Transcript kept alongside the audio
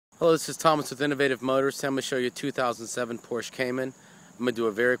Hello, this is Thomas with Innovative Motors. Today I'm going to show you a 2007 Porsche Cayman. I'm going to do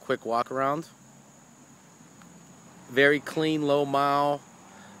a very quick walk around. Very clean, low mile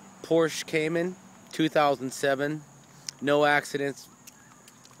Porsche Cayman, 2007. No accidents.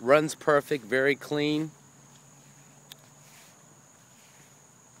 Runs perfect, very clean.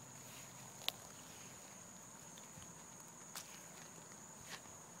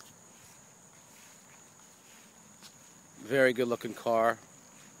 Very good looking car.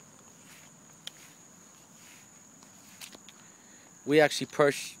 We actually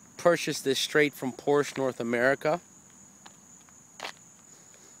purchased this straight from Porsche North America.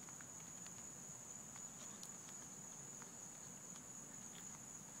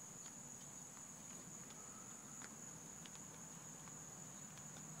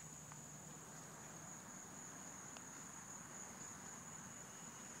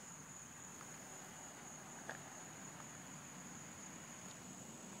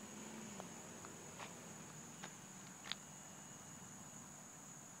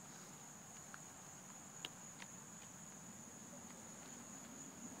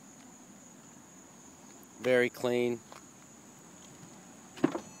 Very clean.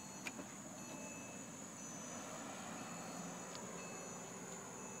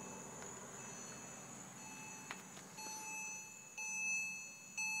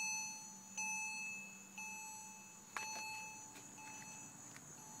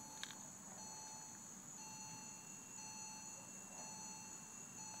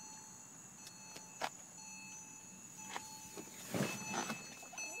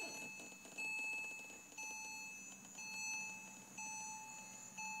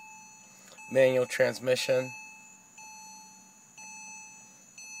 Manual transmission.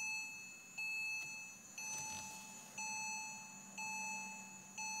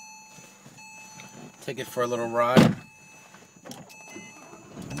 Take it for a little ride.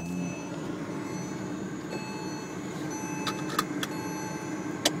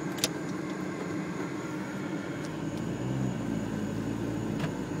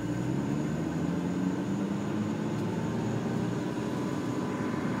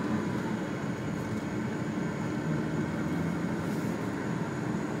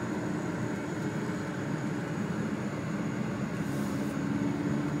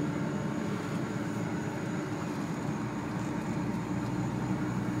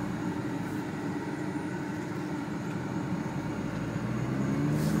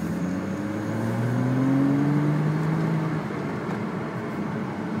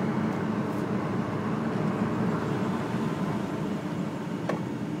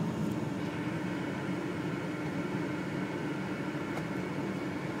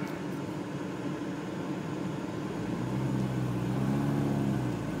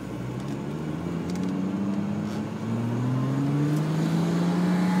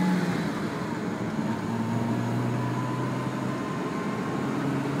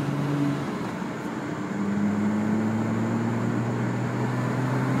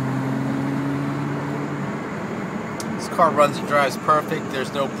 This car runs and drives perfect.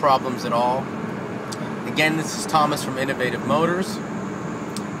 There's no problems at all. Again, this is Thomas from Innovative Motors.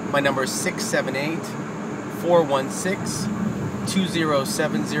 My number is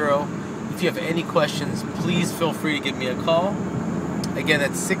 678-416-2070. If you have any questions, please feel free to give me a call. Again,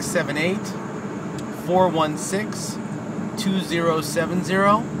 that's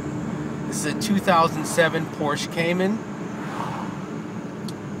 678-416-2070. This is a 2007 Porsche Cayman.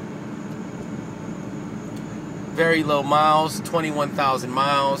 Very low miles, 21,000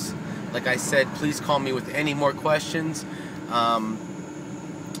 miles. Like I said, please call me with any more questions.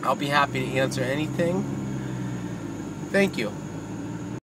 I'll be happy to answer anything. Thank you.